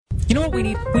You know what we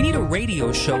need? We need a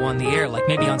radio show on the air, like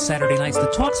maybe on Saturday nights,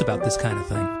 that talks about this kind of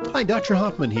thing. Hi, Dr.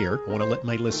 Hoffman here. I want to let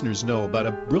my listeners know about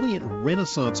a brilliant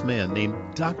Renaissance man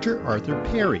named Dr. Arthur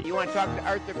Perry. You want to talk to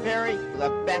Arthur Perry? The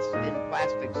best in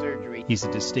plastic surgery. He's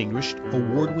a distinguished,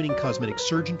 award-winning cosmetic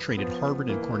surgeon trained at Harvard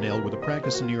and Cornell with a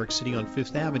practice in New York City on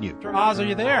Fifth Avenue. Dr. Oz, are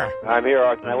you there? I'm here,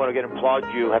 Arthur, and I want to get applaud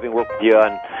you, having worked with you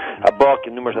on a book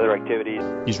and numerous other activities.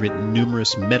 He's written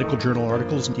numerous medical journal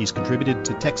articles, and he's contributed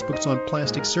to textbooks on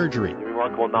plastic surgery. Your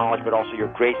remarkable knowledge, but also your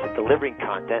grace at delivering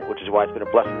content, which is why it's been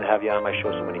a blessing to have you on my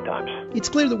show so many times. It's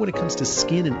clear that when it comes to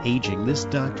skin and aging, this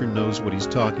doctor knows what he's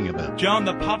talking about. Joan,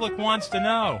 the public wants to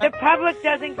know. The public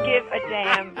doesn't give a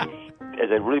damn. As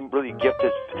a really, really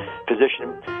gifted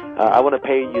physician, I want to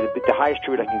pay you the highest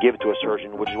tribute I can give to a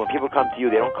surgeon, which is when people come to you,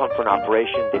 they don't come for an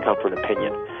operation, they come for an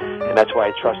opinion. And that's why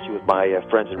I trust you with my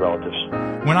friends and relatives.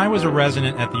 When I was a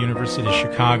resident at the University of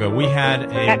Chicago, we had a...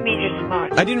 That means you're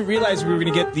smart. I didn't realize we were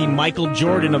going to get the Michael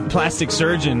Jordan of plastic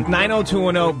surgeon.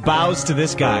 90210 bows to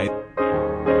this guy.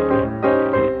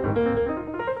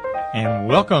 And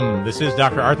welcome. This is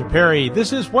Dr. Arthur Perry.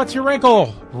 This is What's Your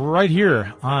Wrinkle? Right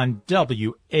here on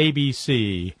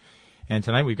WABC. And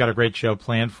tonight we've got a great show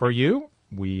planned for you.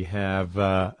 We have,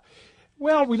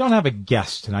 we don't have a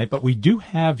guest tonight, but we do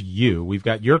have you. We've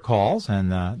got your calls, and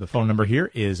the phone number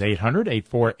here is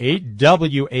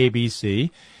 800-848-WABC.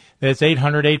 That's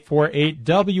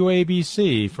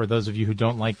 800-848-WABC. For those of you who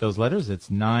don't like those letters,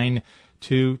 it's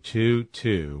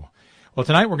 9222. Well,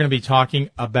 tonight we're going to be talking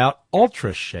about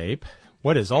UltraShape.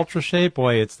 What is UltraShape?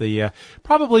 Boy, it's the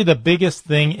probably the biggest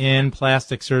thing in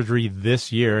plastic surgery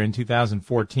this year in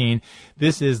 2014.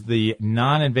 This is the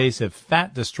non-invasive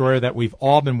fat destroyer that we've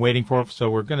all been waiting for.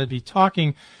 So we're going to be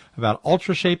talking about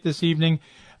UltraShape this evening.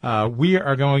 We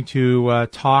are going to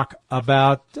talk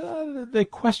about the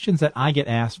questions that I get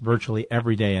asked virtually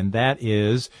every day, and that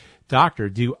is, Doctor,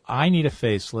 do I need a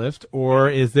facelift, or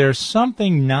is there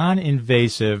something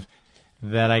non-invasive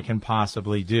that I can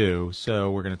possibly do? So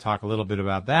we're going to talk a little bit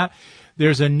about that.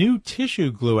 There's a new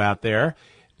tissue glue out there.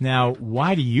 Now,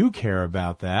 why do you care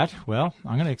about that? Well,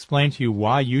 I'm going to explain to you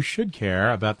why you should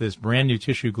care about this brand new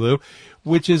tissue glue,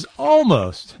 which is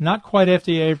almost, not quite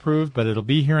FDA approved, but it'll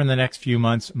be here in the next few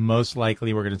months. Most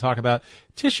likely, we're going to talk about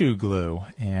tissue glue.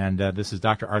 And this is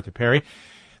Dr. Arthur Perry.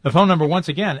 The phone number, once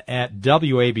again, at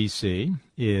WABC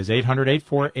is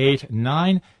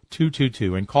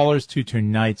 800-848-9222. And callers to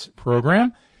tonight's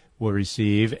program will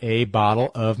receive a bottle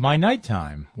of my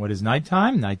nighttime. What is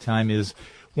nighttime? Nighttime is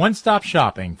one-stop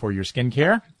shopping for your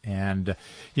skincare. And,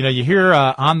 you know, you hear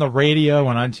on the radio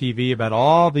and on TV about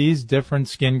all these different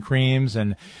skin creams.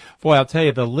 And, boy, I'll tell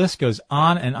you, the list goes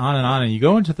on and on and on. And you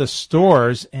go into the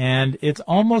stores, and it's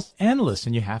almost endless.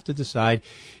 And you have to decide,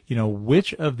 you know,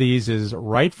 which of these is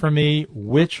right for me,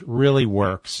 which really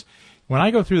works. When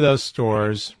I go through those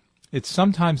stores, it's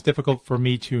sometimes difficult for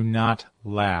me to not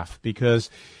laugh because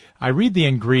I read the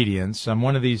ingredients. I'm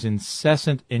one of these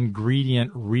incessant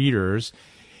ingredient readers.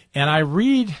 And I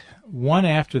read one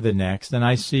after the next, and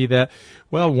I see that,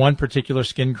 well, one particular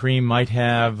skin cream might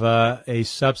have a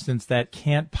substance that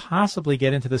can't possibly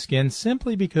get into the skin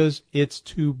simply because it's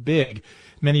too big.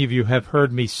 Many of you have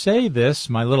heard me say this,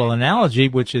 my little analogy,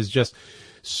 which is just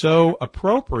so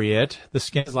appropriate. The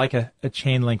skin is like a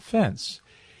chain link fence,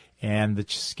 and the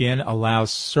skin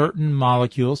allows certain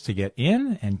molecules to get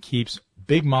in and keeps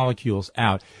big molecules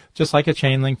out. Just like a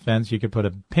chain link fence, you could put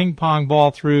a ping pong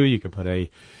ball through, you could put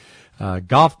a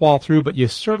golf ball through, but you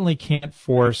certainly can't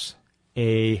force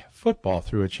a football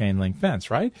through a chain link fence,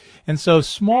 right? And so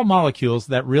small molecules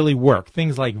that really work,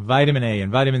 things like vitamin A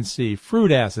and vitamin C,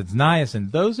 fruit acids,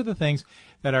 niacin, those are the things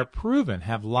that are proven,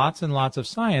 have lots and lots of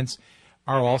science,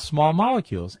 are all small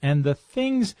molecules. And the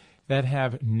things that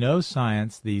have no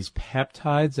science, these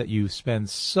peptides that you spend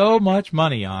so much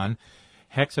money on,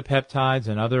 hexapeptides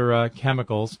and other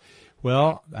chemicals,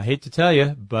 well, I hate to tell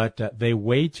you, but they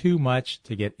weigh too much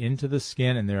to get into the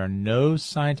skin, and there are no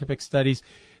scientific studies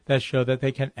that show that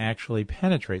they can actually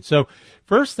penetrate. So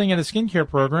first thing in a skincare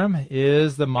program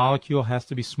is the molecule has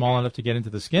to be small enough to get into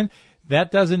the skin.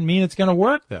 That doesn't mean it's going to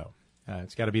work, though.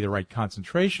 It's got to be the right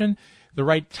concentration, the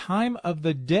right time of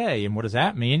the day. And what does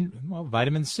that mean? Well,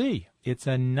 vitamin C. It's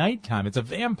a nighttime. It's a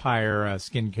vampire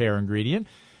skincare ingredient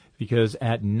because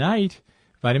at night,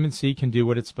 vitamin C can do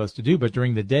what it's supposed to do, but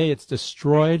during the day, it's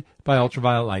destroyed by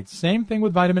ultraviolet light. Same thing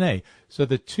with vitamin A. So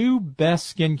the two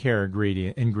best skincare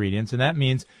ingredients, and that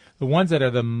means the ones that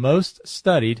are the most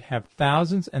studied, have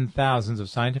thousands and thousands of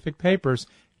scientific papers,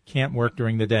 can't work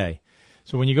during the day.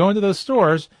 So when you go into those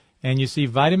stores and you see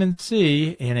vitamin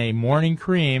C in a morning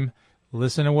cream,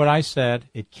 listen to what I said,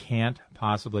 it can't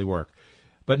possibly work.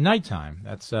 But nighttime,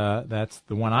 that's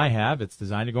the one I have. It's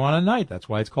designed to go on at night. That's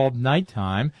why it's called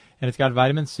Nighttime, and it's got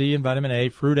vitamin C and vitamin A,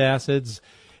 fruit acids,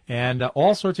 and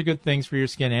all sorts of good things for your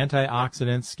skin,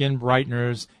 antioxidants, skin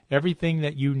brighteners, everything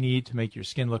that you need to make your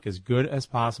skin look as good as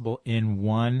possible in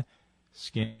one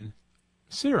skin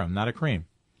serum, not a cream.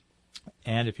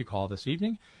 And if you call this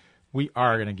evening, we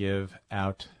are going to give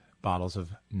out bottles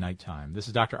of Nighttime. This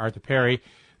is Dr. Arthur Perry.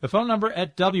 The phone number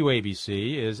at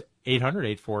WABC is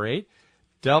 800-848-WABC.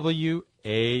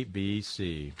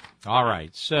 All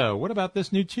right, so what about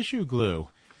this new tissue glue?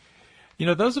 You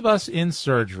know, those of us in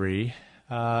surgery,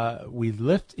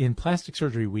 in plastic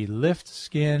surgery, we lift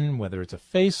skin, whether it's a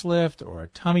facelift or a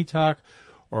tummy tuck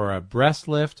or a breast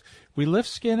lift. We lift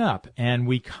skin up and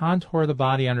we contour the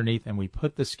body underneath and we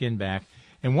put the skin back.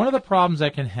 And one of the problems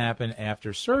that can happen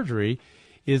after surgery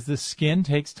is the skin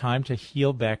takes time to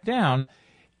heal back down,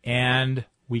 and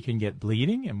we can get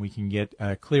bleeding and we can get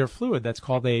clear fluid that's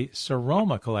called a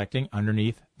seroma collecting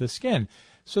underneath the skin.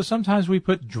 So sometimes we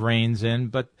put drains in,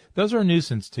 but those are a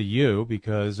nuisance to you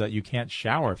because you can't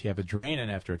shower if you have a drain in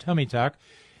after a tummy tuck.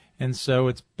 And so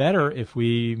it's better if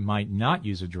we might not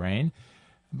use a drain,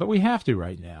 but we have to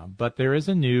right now. But there is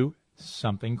a new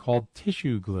something called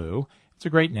tissue glue. It's a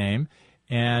great name.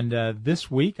 And this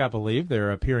week, I believe,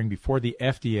 they're appearing before the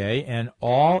FDA, and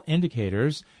all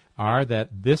indicators are that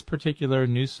this particular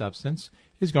new substance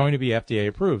is going to be FDA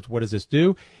approved. What does this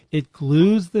do? It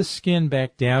glues the skin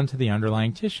back down to the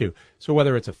underlying tissue. So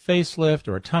whether it's a facelift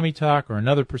or a tummy tuck or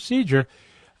another procedure,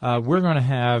 we're going to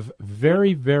have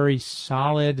very, very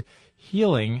solid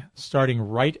healing starting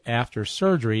right after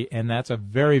surgery, and that's a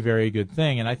very, very good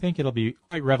thing. And I think it'll be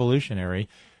quite revolutionary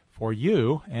for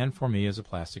you and for me as a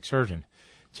plastic surgeon.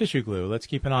 Tissue glue, let's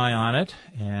keep an eye on it.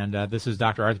 And this is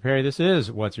Dr. Arthur Perry. This is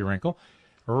What's Your Wrinkle?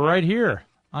 Right here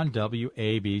on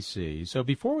WABC. So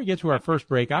before we get to our first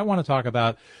break, I want to talk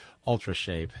about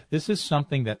UltraShape. This is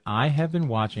something that I have been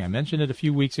watching. I mentioned it a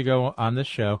few weeks ago on this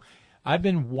show. I've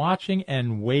been watching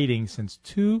and waiting since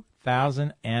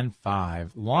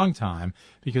 2005, long time,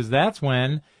 because that's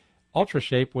when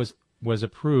UltraShape was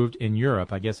approved in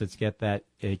Europe. I guess it gets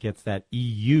that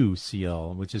EU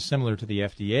seal, which is similar to the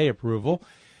FDA approval.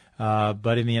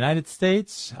 But in the United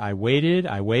States, I waited.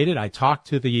 I talked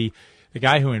to the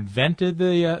guy who invented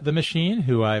the machine,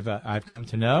 who I've come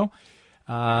to know,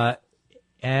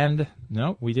 and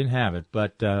no, we didn't have it.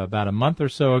 But about a month or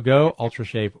so ago,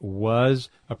 UltraShape was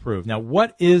approved. Now,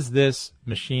 what is this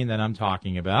machine that I'm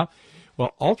talking about?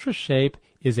 Well, UltraShape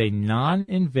is a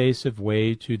non-invasive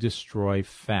way to destroy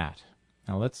fat.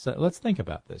 Now, let's think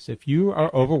about this. If you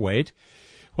are overweight,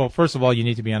 well, first of all, you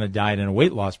need to be on a diet and a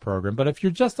weight loss program. But if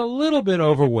you're just a little bit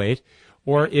overweight,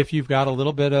 or if you've got a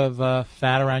little bit of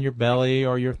fat around your belly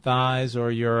or your thighs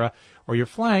or your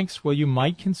flanks, well, you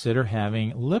might consider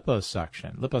having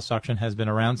liposuction. Liposuction has been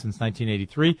around since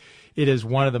 1983. It is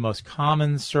one of the most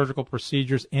common surgical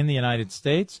procedures in the United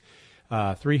States.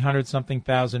 300-something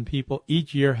thousand people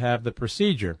each year have the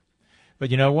procedure.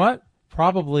 But you know what?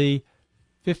 Probably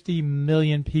 50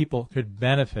 million people could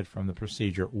benefit from the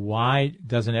procedure. Why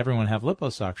doesn't everyone have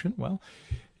liposuction? Well,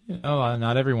 you know,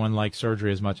 not everyone likes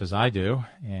surgery as much as I do,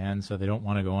 and so they don't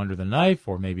want to go under the knife,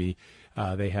 or maybe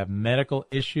they have medical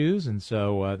issues, and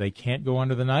so they can't go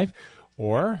under the knife,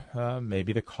 or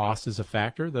maybe the cost is a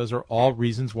factor. Those are all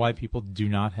reasons why people do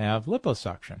not have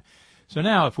liposuction. So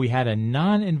now, if we had a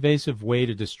non-invasive way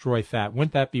to destroy fat,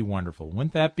 wouldn't that be wonderful?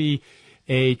 Wouldn't that be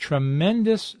a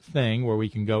tremendous thing where we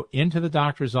can go into the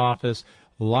doctor's office,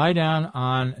 lie down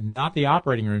on not the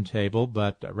operating room table,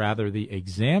 but rather the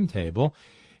exam table,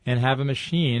 and have a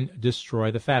machine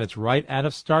destroy the fat? It's right out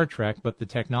of Star Trek, but the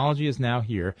technology is now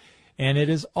here, and it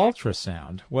is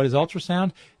ultrasound. What is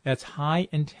ultrasound? That's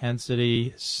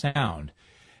high-intensity sound.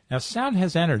 Now, sound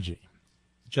has energy,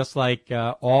 just like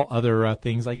all other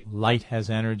things, like light has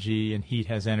energy and heat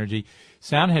has energy.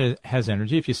 Sound has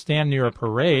energy. If you stand near a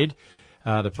parade,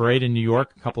 the parade in New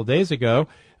York a couple of days ago,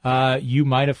 you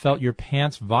might have felt your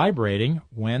pants vibrating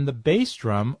when the bass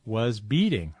drum was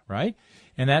beating, right?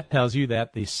 And that tells you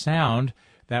that the sound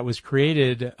that was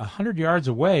created 100 yards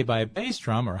away by a bass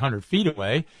drum, or 100 feet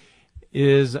away,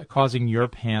 is causing your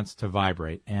pants to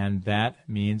vibrate. And that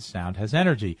means sound has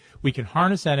energy. We can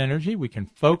harness that energy. We can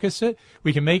focus it.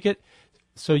 We can make it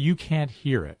so you can't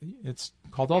hear it. It's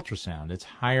called ultrasound. It's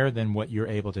higher than what you're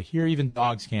able to hear. Even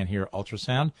dogs can't hear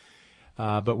ultrasound.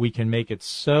 But we can make it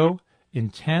so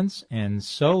intense and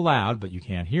so loud, but you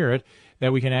can't hear it,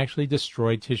 that we can actually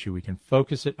destroy tissue. We can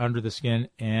focus it under the skin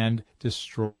and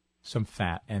destroy some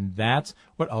fat, and that's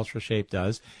what Ultra Shape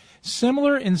does.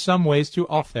 Similar in some ways to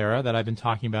Ulthera that I've been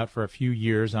talking about for a few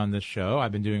years on this show.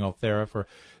 I've been doing Ulthera for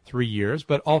 3 years,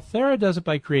 but Ulthera does it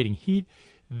by creating heat.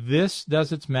 This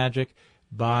does its magic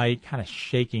by kind of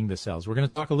shaking the cells. We're going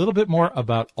to talk a little bit more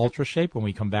about Ultra Shape when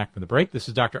we come back from the break. This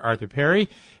is Dr. Arthur Perry,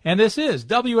 and this is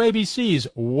WABC's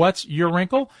What's Your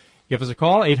Wrinkle? Give us a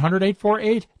call,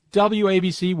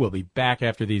 800-848-WABC. We'll be back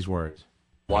after these words.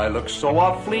 Why look so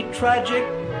awfully tragic?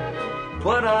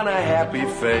 Put on a happy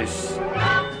face.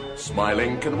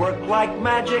 Smiling can work like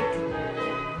magic.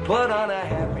 Put on a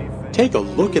happy face. Take a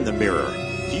look in the mirror.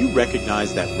 Do you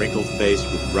recognize that wrinkled face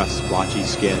with rough, splotchy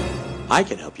skin? I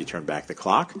can help you turn back the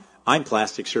clock. I'm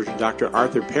plastic surgeon Dr.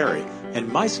 Arthur Perry, and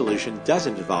my solution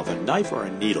doesn't involve a knife or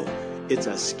a needle. It's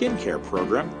a skincare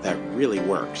program that really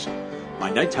works. My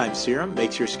nighttime serum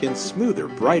makes your skin smoother,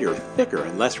 brighter, thicker,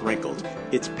 and less wrinkled.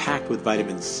 It's packed with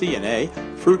vitamins C and A,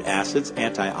 fruit acids,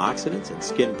 antioxidants, and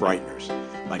skin brighteners.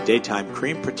 My daytime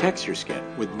cream protects your skin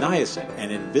with niacin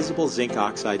and invisible zinc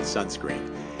oxide sunscreen.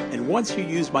 And once you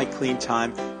use my Clean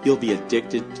Time, you'll be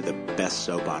addicted to the best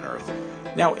soap on earth.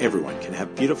 Now everyone can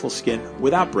have beautiful skin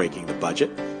without breaking the budget.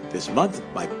 This month,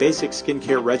 my basic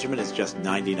skincare regimen is just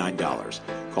 $99.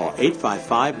 Call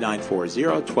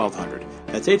 855-940-1200.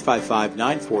 That's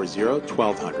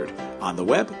 855-940-1200. On the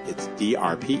web, it's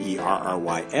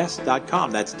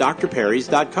drperrys.com. That's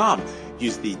drperrys.com.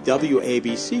 Use the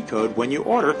WABC code when you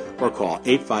order or call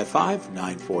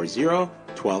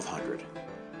 855-940-1200.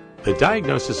 The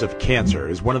diagnosis of cancer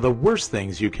is one of the worst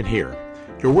things you can hear.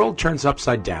 Your world turns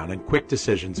upside down and quick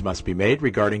decisions must be made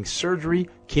regarding surgery,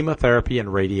 chemotherapy,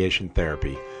 and radiation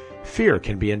therapy. Fear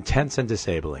can be intense and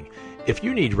disabling. If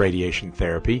you need radiation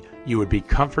therapy, you would be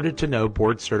comforted to know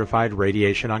board-certified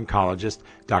radiation oncologist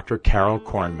Dr. Carol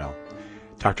Cornmill.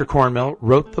 Dr. Cornmill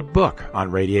wrote the book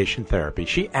on radiation therapy.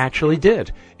 She actually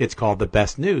did. It's called The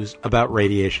Best News About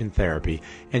Radiation Therapy,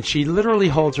 and she literally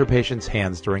holds her patients'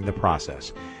 hands during the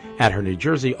process. At her New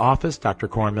Jersey office, Dr.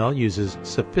 Cornmill uses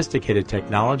sophisticated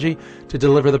technology to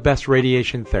deliver the best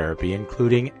radiation therapy,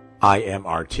 including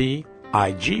IMRT,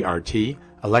 IGRT,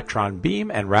 electron beam,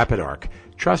 and rapid arc.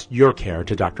 Trust your care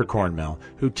to Dr. Cornmill,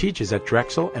 who teaches at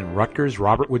Drexel and Rutgers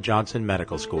Robert Wood Johnson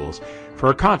Medical Schools.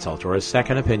 For a consult or a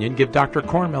second opinion, give Dr.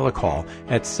 Cornmill a call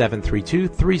at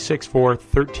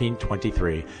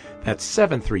 732-364-1323. That's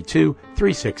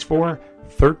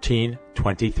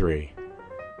 732-364-1323.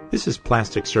 This is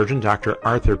plastic surgeon Dr.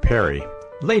 Arthur Perry.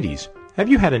 Ladies, have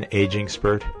you had an aging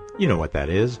spurt? You know what that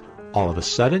is. All of a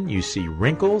sudden, you see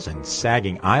wrinkles and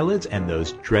sagging eyelids and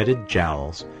those dreaded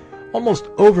jowls. Almost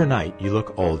overnight, you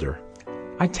look older.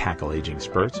 I tackle aging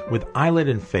spurts with eyelid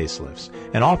and facelifts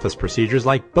and office procedures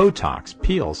like Botox,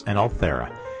 peels, and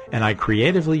Ulthera. And I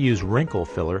creatively use wrinkle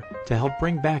filler to help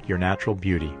bring back your natural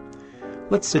beauty.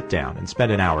 Let's sit down and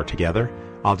spend an hour together.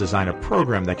 I'll design a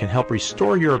program that can help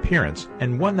restore your appearance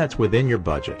and one that's within your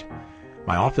budget.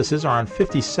 My offices are on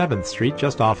 57th Street,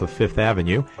 just off of 5th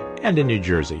Avenue, and in New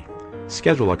Jersey.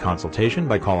 Schedule a consultation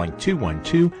by calling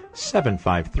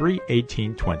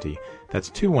 212-753-1820. That's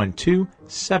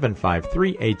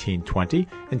 212-753-1820,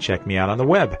 and check me out on the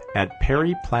web at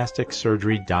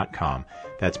perryplasticsurgery.com.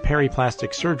 That's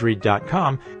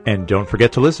perryplasticsurgery.com. And don't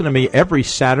forget to listen to me every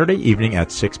Saturday evening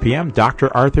at 6 p.m.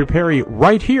 Dr. Arthur Perry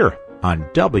right here on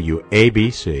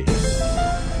WABC.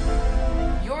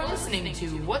 You're listening to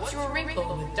What's Your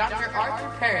Wrinkle with Dr.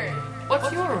 Arthur Perry.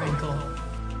 What's your wrinkle?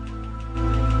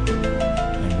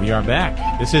 And we are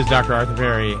back. This is Dr. Arthur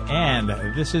Perry, and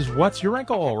this is What's Your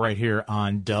Wrinkle right here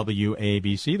on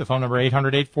WABC. The phone number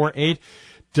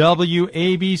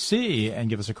 800-848-WABC,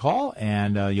 and give us a call,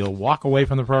 and you'll walk away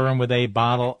from the program with a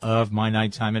bottle of My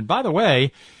Nighttime. And by the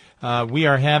way, we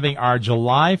are having our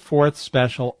July 4th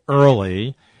special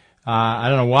early. I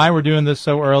don't know why we're doing this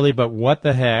so early, but what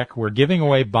the heck. We're giving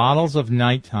away bottles of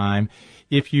Nighttime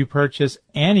if you purchase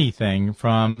anything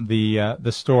from the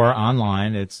store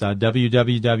online. It's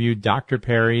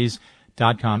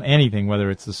www.drperrys.com. Anything,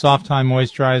 whether it's the Soft Time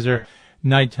Moisturizer,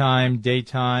 Nighttime,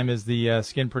 Daytime is the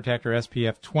Skin Protector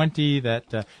SPF 20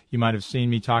 that you might have seen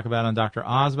me talk about on Dr.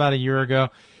 Oz about a year ago,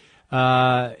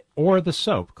 or the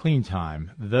soap, Clean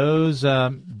Time. Those,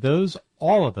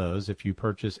 all of those, if you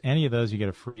purchase any of those, you get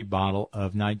a free bottle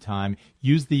of Nighttime.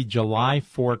 Use the July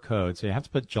 4 code. So you have to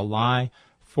put July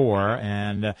 4,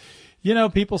 and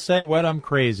people say, "What? I'm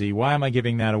crazy. Why am I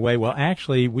giving that away?" Well,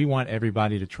 actually, we want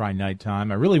everybody to try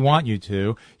Nighttime. I really want you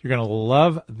to. You're going to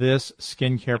love this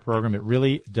skincare program. It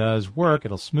really does work.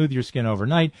 It'll smooth your skin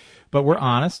overnight, but we're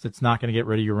honest. It's not going to get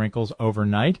rid of your wrinkles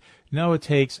overnight. No, it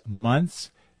takes months,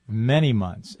 many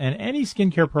months. And any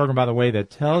skincare program, by the way, that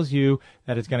tells you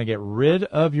that it's going to get rid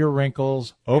of your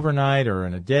wrinkles overnight or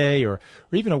in a day or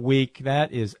even a week,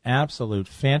 that is absolute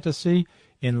fantasy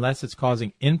unless it's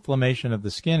causing inflammation of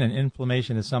the skin, and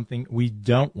inflammation is something we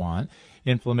don't want.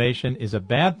 Inflammation is a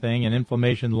bad thing, and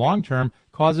inflammation long-term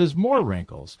causes more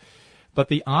wrinkles. But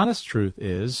the honest truth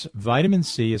is vitamin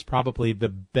C is probably the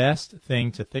best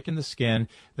thing to thicken the skin,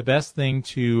 the best thing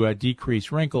to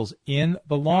decrease wrinkles in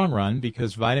the long run,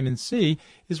 because vitamin C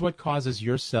is what causes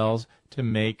your cells to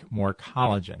make more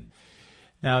collagen.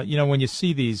 Now, when you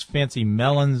see these fancy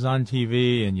melons on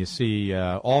TV and you see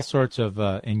all sorts of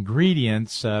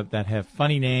ingredients that have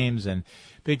funny names and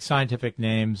big scientific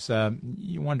names,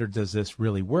 you wonder, does this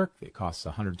really work? It costs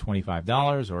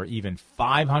 $125 or even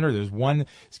 $500. There's one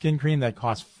skin cream that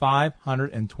costs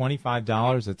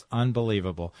 $525. It's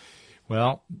unbelievable.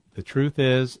 Well, the truth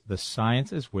is the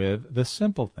science is with the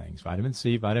simple things. Vitamin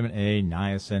C, vitamin A,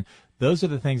 niacin. Those are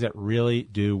the things that really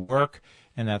do work,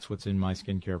 and that's what's in my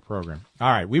skincare program.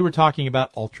 All right, we were talking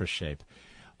about UltraShape.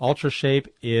 UltraShape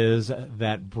is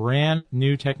that brand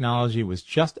new technology. It was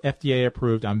just FDA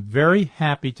approved. I'm very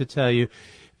happy to tell you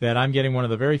that I'm getting one of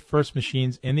the very first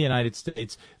machines in the United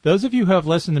States. Those of you who have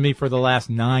listened to me for the last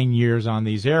 9 years on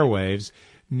these airwaves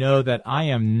know that I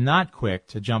am not quick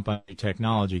to jump on new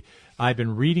technology. I've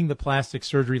been reading the plastic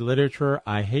surgery literature,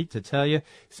 I hate to tell you,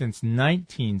 since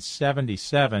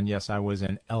 1977. Yes, I was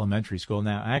in elementary school.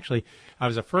 Now, actually, I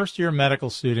was a first-year medical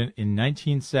student in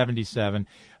 1977.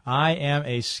 I am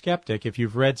a skeptic. If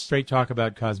you've read Straight Talk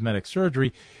About Cosmetic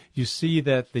Surgery, you see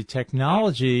that the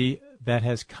technology that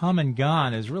has come and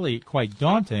gone is really quite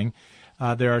daunting.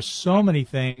 There are so many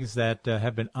things that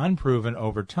have been unproven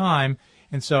over time,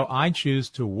 and so I choose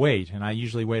to wait, and I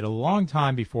usually wait a long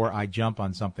time before I jump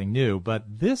on something new.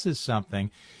 But this is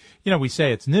something, we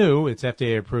say it's new, it's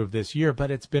FDA approved this year, but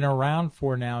it's been around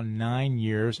for now 9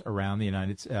 years around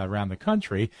the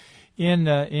country, in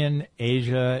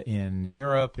Asia, in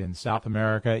Europe, in South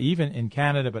America, even in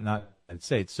Canada, but not the United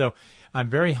States. So I'm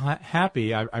very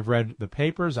happy. I've read the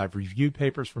papers, I've reviewed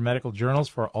papers for medical journals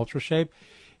for UltraShape,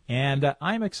 and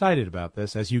I'm excited about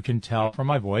this, as you can tell from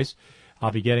my voice. I'll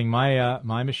be getting my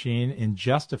machine in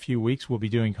just a few weeks. We'll be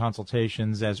doing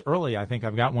consultations as early. I think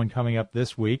I've got one coming up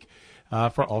this week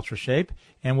for UltraShape,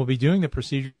 and we'll be doing the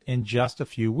procedure in just a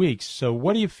few weeks. So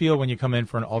what do you feel when you come in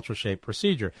for an UltraShape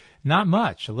procedure? Not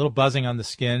much. A little buzzing on the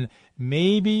skin,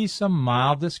 maybe some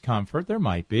mild discomfort. There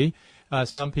might be.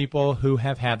 Some people who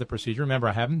have had the procedure, remember,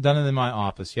 I haven't done it in my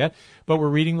office yet, but we're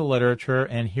reading the literature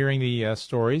and hearing the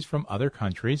stories from other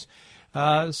countries.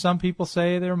 Some people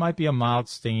say there might be a mild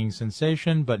stinging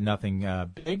sensation, but nothing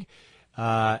big.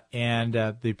 And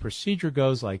the procedure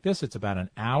goes like this. It's about an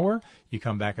hour. You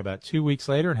come back about 2 weeks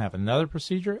later and have another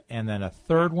procedure, and then a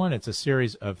third one. It's a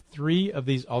series of 3 of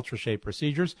these UltraShape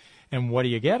procedures. And what do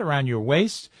you get around your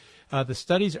waist? The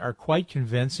studies are quite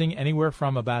convincing, anywhere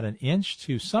from about an inch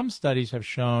to some studies have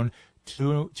shown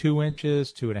 2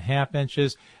 inches, 2.5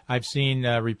 inches. I've seen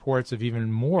reports of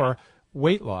even more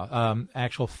weight loss,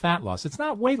 actual fat loss. It's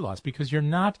not weight loss because you're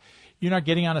not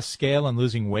getting on a scale and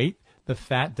losing weight. The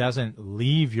fat doesn't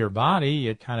leave your body.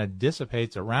 It kind of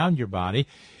dissipates around your body.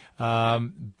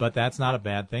 But that's not a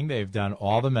bad thing. They've done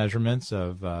all the measurements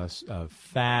of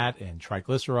fat and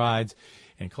triglycerides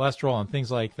and cholesterol and things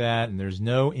like that, and there's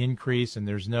no increase and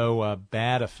there's no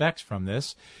bad effects from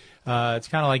this. It's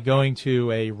kind of like going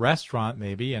to a restaurant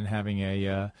maybe and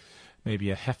having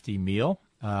maybe a hefty meal.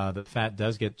 The fat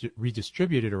does get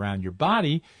redistributed around your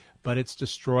body, but it's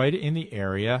destroyed in the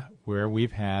area where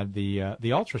we've had the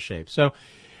UltraShape. So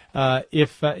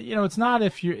it's not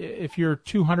if you're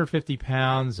 250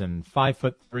 pounds and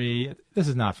 5'3", this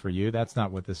is not for you. That's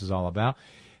not what this is all about.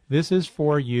 This is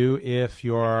for you if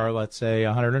you're, let's say,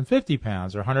 150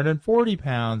 pounds or 140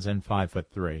 pounds and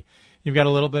 5'3". You've got a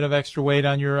little bit of extra weight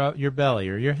on your belly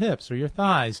or your hips or your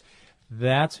thighs.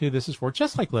 That's who this is for.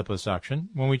 Just like liposuction,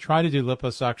 when we try to do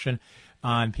liposuction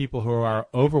on people who are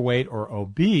overweight or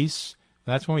obese,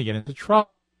 that's when we get into trouble.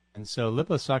 And so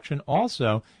liposuction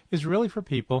also is really for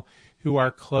people who are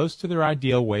close to their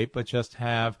ideal weight but just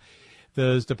have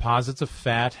those deposits of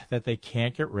fat that they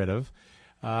can't get rid of.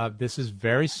 This is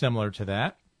very similar to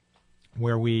that,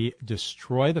 where we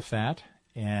destroy the fat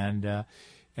and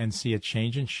see a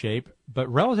change in shape, but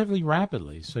relatively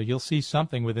rapidly. So you'll see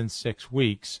something within 6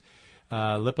 weeks.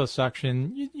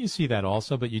 Liposuction, you see that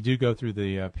also, but you do go through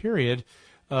the period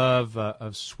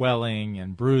of swelling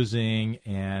and bruising,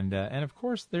 and of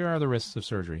course there are the risks of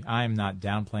surgery. I am not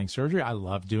downplaying surgery. I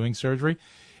love doing surgery,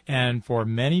 and for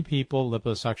many people,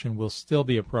 liposuction will still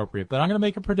be appropriate. But I'm going to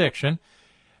make a prediction.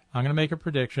 I'm going to make a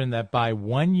prediction that by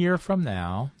 1 year from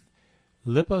now,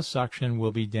 liposuction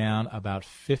will be down about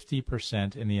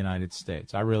 50% in the United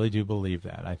States. I really do believe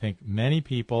that. I think many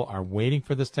people are waiting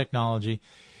for this technology,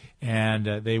 and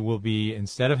they will be,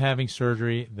 instead of having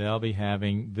surgery, they'll be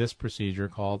having this procedure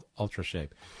called UltraShape.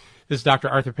 This is Dr.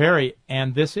 Arthur Perry,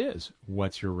 and this is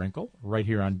What's Your Wrinkle, right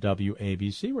here on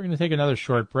WABC. We're going to take another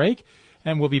short break,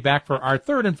 and we'll be back for our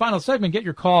third and final segment. Get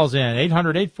your calls in,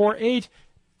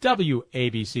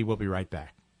 800-848-WABC. We'll be right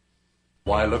back.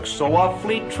 Why look so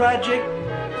awfully tragic?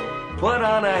 Put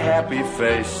on a happy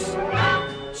face.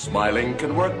 Smiling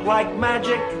can work like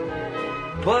magic.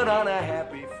 Put on a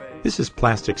happy face. This is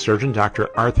plastic surgeon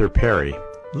Dr. Arthur Perry.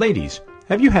 Ladies,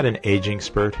 have you had an aging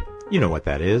spurt? You know what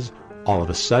that is. All of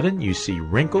a sudden, you see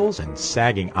wrinkles and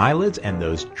sagging eyelids and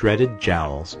those dreaded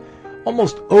jowls.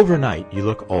 Almost overnight, you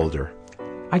look older.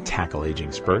 I tackle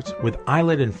aging spurts with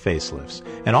eyelid and facelifts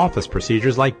and office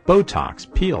procedures like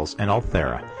Botox, peels, and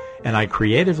Ulthera. And I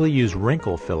creatively use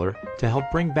wrinkle filler to help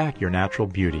bring back your natural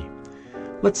beauty.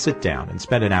 Let's sit down and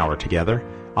spend an hour together.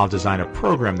 I'll design a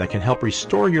program that can help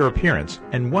restore your appearance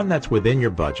and one that's within your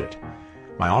budget.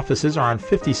 My offices are on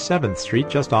 57th Street,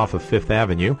 just off of 5th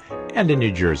Avenue, and in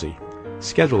New Jersey.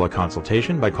 Schedule a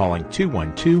consultation by calling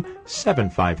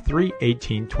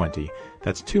 212-753-1820.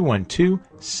 That's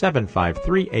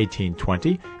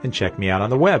 212-753-1820, and check me out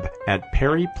on the web at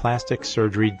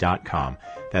perryplasticsurgery.com.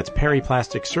 That's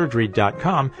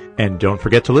perryplasticsurgery.com. And don't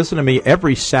forget to listen to me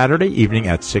every Saturday evening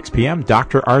at 6 p.m.,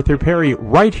 Dr. Arthur Perry,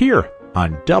 right here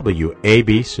on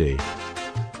WABC.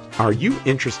 Are you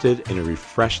interested in a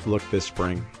refreshed look this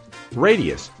spring?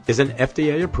 Radius is an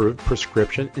FDA-approved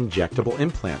prescription injectable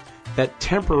implant that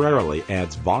temporarily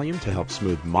adds volume to help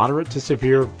smooth moderate to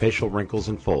severe facial wrinkles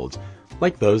and folds,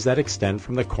 like those that extend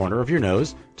from the corner of your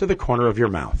nose to the corner of your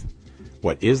mouth.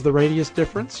 What is the Radius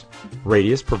difference?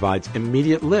 Radius provides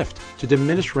immediate lift to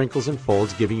diminish wrinkles and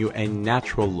folds, giving you a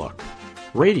natural look.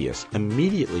 Radius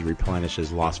immediately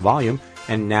replenishes lost volume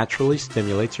and naturally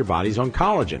stimulates your body's own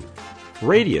collagen.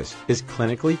 Radius is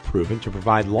clinically proven to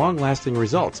provide long-lasting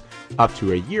results, up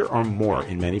to a year or more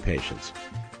in many patients.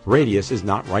 Radius is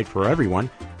not right for everyone.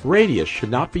 Radius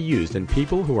should not be used in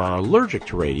people who are allergic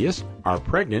to Radius, are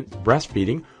pregnant,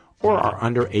 breastfeeding, or are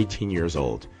under 18 years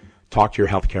old. Talk to your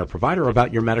healthcare provider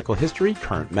about your medical history,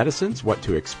 current medicines, what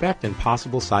to expect, and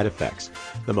possible side effects.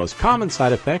 The most common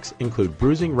side effects include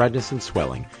bruising, redness, and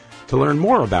swelling. To learn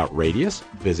more about Radius,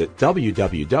 visit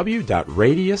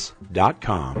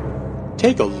www.radius.com.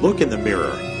 Take a look in the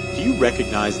mirror. Do you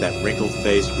recognize that wrinkled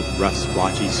face with rough,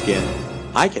 splotchy skin?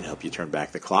 I can help you turn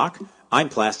back the clock. I'm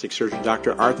plastic surgeon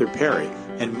Dr. Arthur Perry,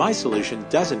 and my solution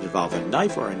doesn't involve a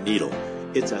knife or a needle.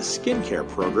 It's a skincare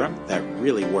program that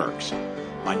really works.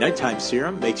 My nighttime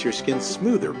serum makes your skin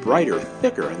smoother, brighter,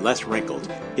 thicker, and less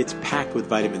wrinkled. It's packed with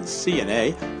vitamins C and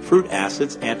A, fruit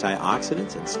acids,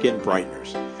 antioxidants, and skin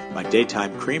brighteners. My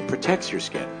daytime cream protects your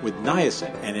skin with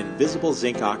niacin and invisible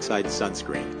zinc oxide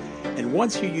sunscreen. And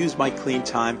once you use my clean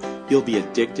time, you'll be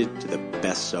addicted to the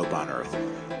best soap on earth.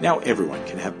 Now everyone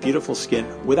can have beautiful skin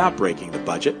without breaking the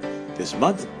budget. This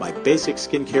month, my basic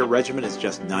skincare regimen is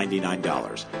just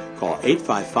 $99. Call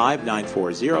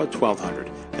 855-940-1200.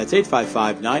 That's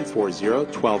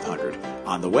 855-940-1200.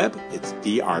 On the web, it's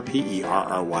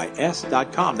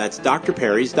drperrys.com. That's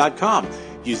drperrys.com.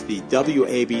 Use the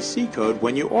WABC code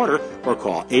when you order or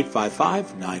call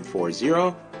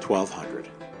 855-940-1200.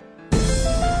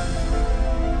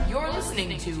 You're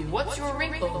listening to What's Your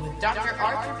Wrinkle with Dr.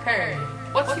 Arthur Perry.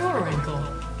 What's your wrinkle?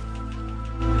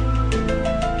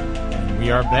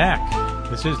 We are back.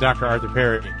 This is Dr. Arthur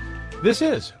Perry. This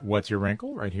is What's Your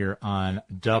Wrinkle right here on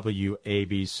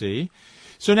WABC.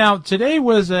 So now today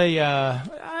was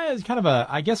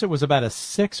I guess it was about a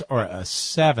 6 or a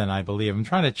 7, I believe. I'm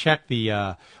trying to check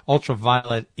the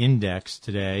ultraviolet index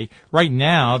today. Right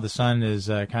now, the sun is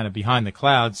kind of behind the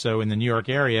clouds. So in the New York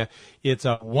area, it's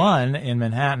a 1 in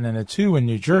Manhattan and a 2 in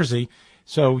New Jersey.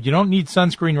 So you don't need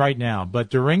sunscreen right now. But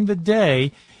during the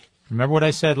day, remember what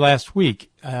I said last week,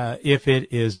 if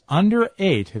it is under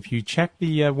 8, if you check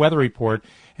the weather report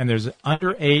and there's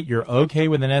under 8, you're okay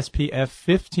with an SPF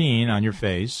 15 on your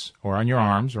face or on your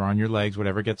arms or on your legs,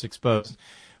 whatever gets exposed.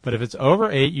 But if it's over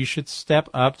 8, you should step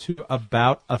up to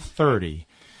about a 30.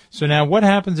 So now what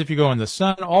happens if you go in the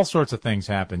sun? All sorts of things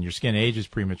happen. Your skin ages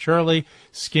prematurely.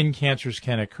 Skin cancers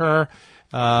can occur.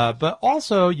 But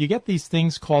also you get these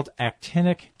things called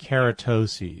actinic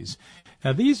keratoses.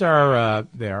 Now, these are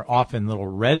they're often little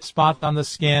red spots on the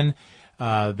skin.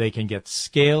 They can get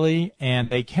scaly, and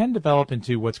they can develop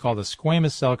into what's called a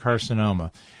squamous cell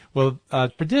carcinoma. Well,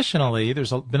 traditionally,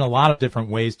 there's been a lot of different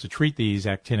ways to treat these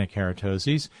actinic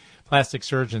keratoses. Plastic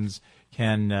surgeons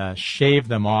can shave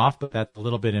them off, but that's a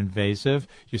little bit invasive.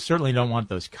 You certainly don't want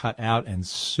those cut out and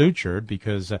sutured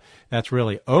because that's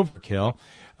really overkill.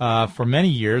 For many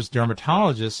years,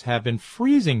 dermatologists have been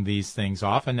freezing these things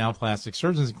off, and now plastic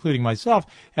surgeons, including myself,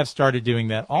 have started doing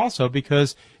that also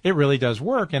because it really does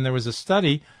work. And there was a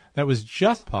study that was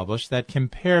just published that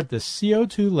compared the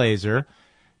CO2 laser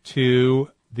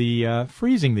to the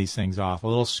freezing these things off. A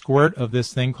little squirt of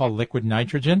this thing called liquid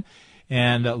nitrogen,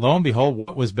 and lo and behold,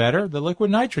 what was better? The liquid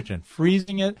nitrogen.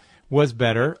 Freezing it was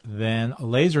better than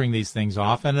lasering these things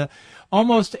off, and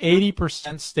almost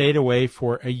 80% stayed away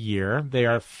for a year. They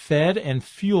are fed and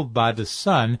fueled by the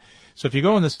sun. So if you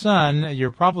go in the sun,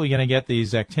 you're probably going to get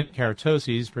these actinic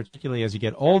keratoses, particularly as you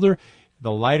get older.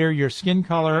 The lighter your skin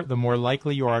color, the more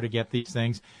likely you are to get these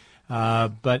things.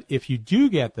 But if you do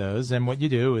get those, then what you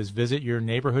do is visit your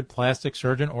neighborhood plastic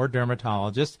surgeon or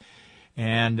dermatologist.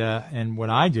 And what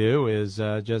I do is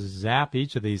just zap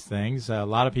each of these things. A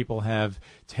lot of people have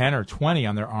 10 or 20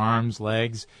 on their arms,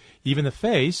 legs, even the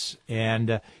face,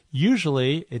 and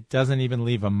usually it doesn't even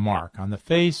leave a mark. On the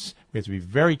face, we have to be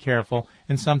very careful,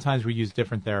 and sometimes we use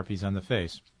different therapies on the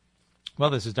face.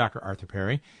 Well, this is Dr. Arthur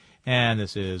Perry, and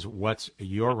this is What's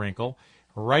Your Wrinkle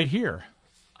right here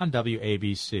on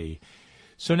WABC.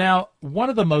 So now, one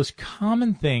of the most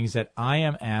common things that I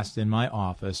am asked in my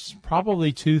office,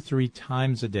 probably 2-3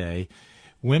 times a day,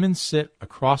 women sit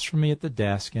across from me at the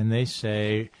desk and they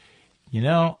say, you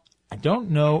know, I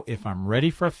don't know if I'm ready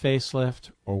for a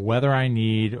facelift or whether I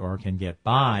need or can get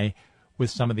by with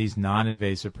some of these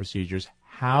non-invasive procedures.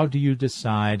 How do you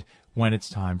decide when it's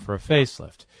time for a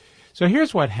facelift? So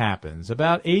here's what happens.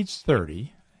 About age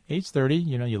 30,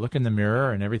 you know, you look in the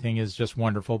mirror and everything is just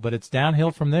wonderful, but it's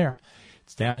downhill from there.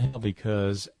 It's downhill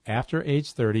because after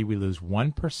age 30, we lose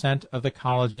 1% of the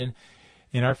collagen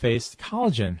in our face.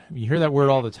 Collagen, you hear that word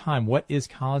all the time. What is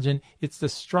collagen? It's the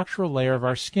structural layer of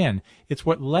our skin. It's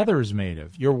what leather is made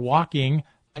of. You're walking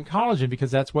on collagen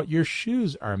because that's what your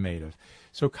shoes are made of.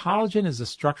 So collagen is the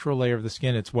structural layer of the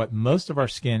skin. It's what most of our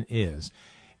skin is.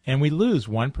 And we lose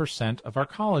 1% of our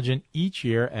collagen each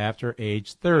year after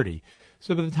age 30.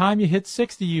 So by the time you hit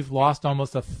 60, you've lost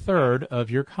almost a third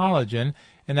of your collagen,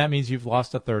 and that means you've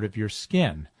lost a third of your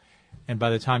skin. And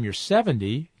by the time you're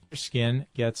 70, your skin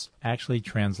gets actually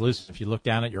translucent. If you look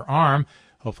down at your arm,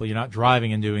 hopefully you're not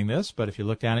driving and doing this, but if you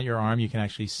look down at your arm, you can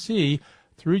actually see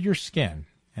through your skin.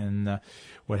 And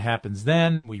what happens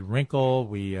then, we wrinkle,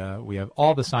 we have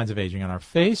all the signs of aging on our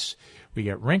face. We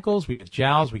get wrinkles, we get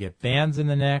jowls, we get bands in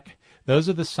the neck. Those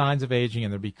are the signs of aging,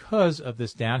 and they're because of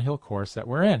this downhill course that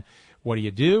we're in. What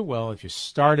do? Well, if you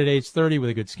start at age 30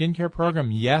 with a good skincare program,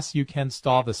 yes, you can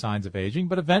stall the signs of aging,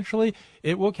 but eventually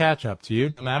it will catch up to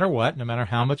you no matter what, no matter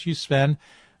how much you spend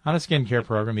on a skincare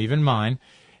program, even mine.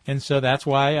 And so that's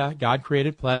why God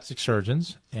created plastic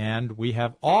surgeons, and we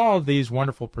have all of these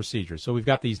wonderful procedures. So we've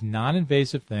got these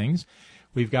non-invasive things.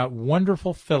 We've got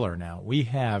wonderful filler now. We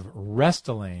have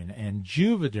Restylane and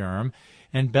Juvederm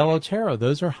and Belotero.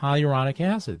 Those are hyaluronic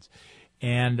acids.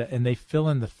 And they fill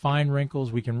in the fine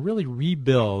wrinkles. We can really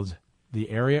rebuild the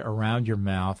area around your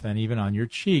mouth and even on your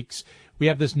cheeks. We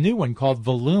have this new one called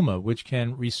Voluma, which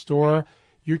can restore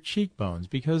your cheekbones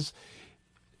because,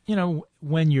 you know,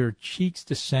 when your cheeks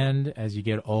descend as you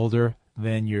get older,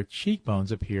 then your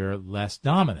cheekbones appear less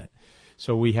dominant.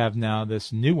 So we have now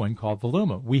this new one called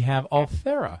Voluma. We have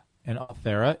Ulthera, and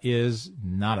Ulthera is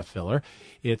not a filler.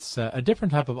 It's a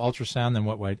different type of ultrasound than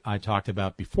what I talked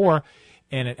about before.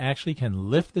 And it actually can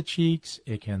lift the cheeks,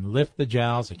 it can lift the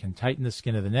jowls, it can tighten the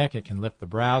skin of the neck, it can lift the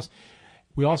brows.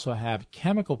 We also have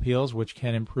chemical peels, which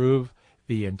can improve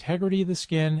the integrity of the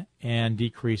skin and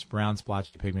decrease brown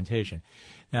splotchy pigmentation.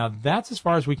 Now, that's as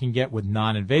far as we can get with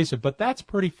non-invasive, but that's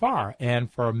pretty far. And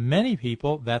for many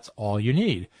people, that's all you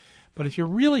need. But if you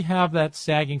really have that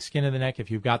sagging skin of the neck,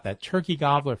 if you've got that turkey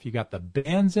gobbler, if you've got the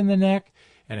bands in the neck,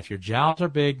 and if your jowls are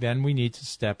big, then we need to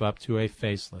step up to a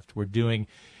facelift. We're doing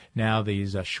now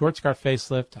these short scarf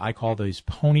facelift. I call these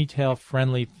ponytail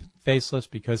friendly facelifts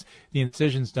because the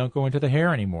incisions don't go into the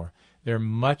hair anymore. They're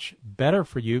much better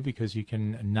for you because you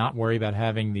can not worry about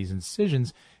having these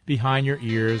incisions behind your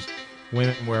ears.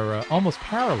 Women were almost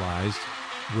paralyzed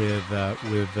with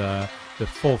the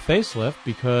full facelift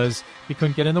because you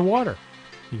couldn't get in the water.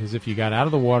 Because if you got out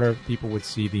of the water, people would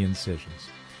see the incisions.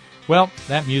 Well,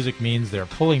 that music means they're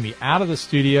pulling me out of the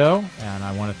studio, and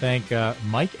I want to thank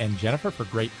Mike and Jennifer for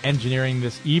great engineering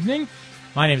this evening.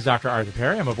 My name is Dr. Arthur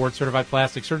Perry. I'm a board-certified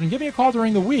plastic surgeon. Give me a call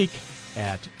during the week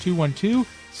at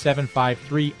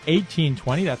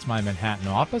 212-753-1820. That's my Manhattan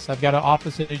office. I've got an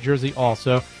office in New Jersey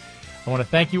also. I want to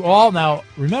thank you all. Now,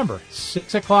 remember,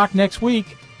 6 o'clock next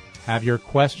week, Have your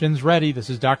questions ready. This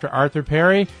is Dr. Arthur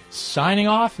Perry signing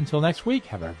off. Until next week,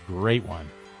 have a great one.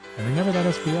 And remember that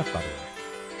SPF, by the way.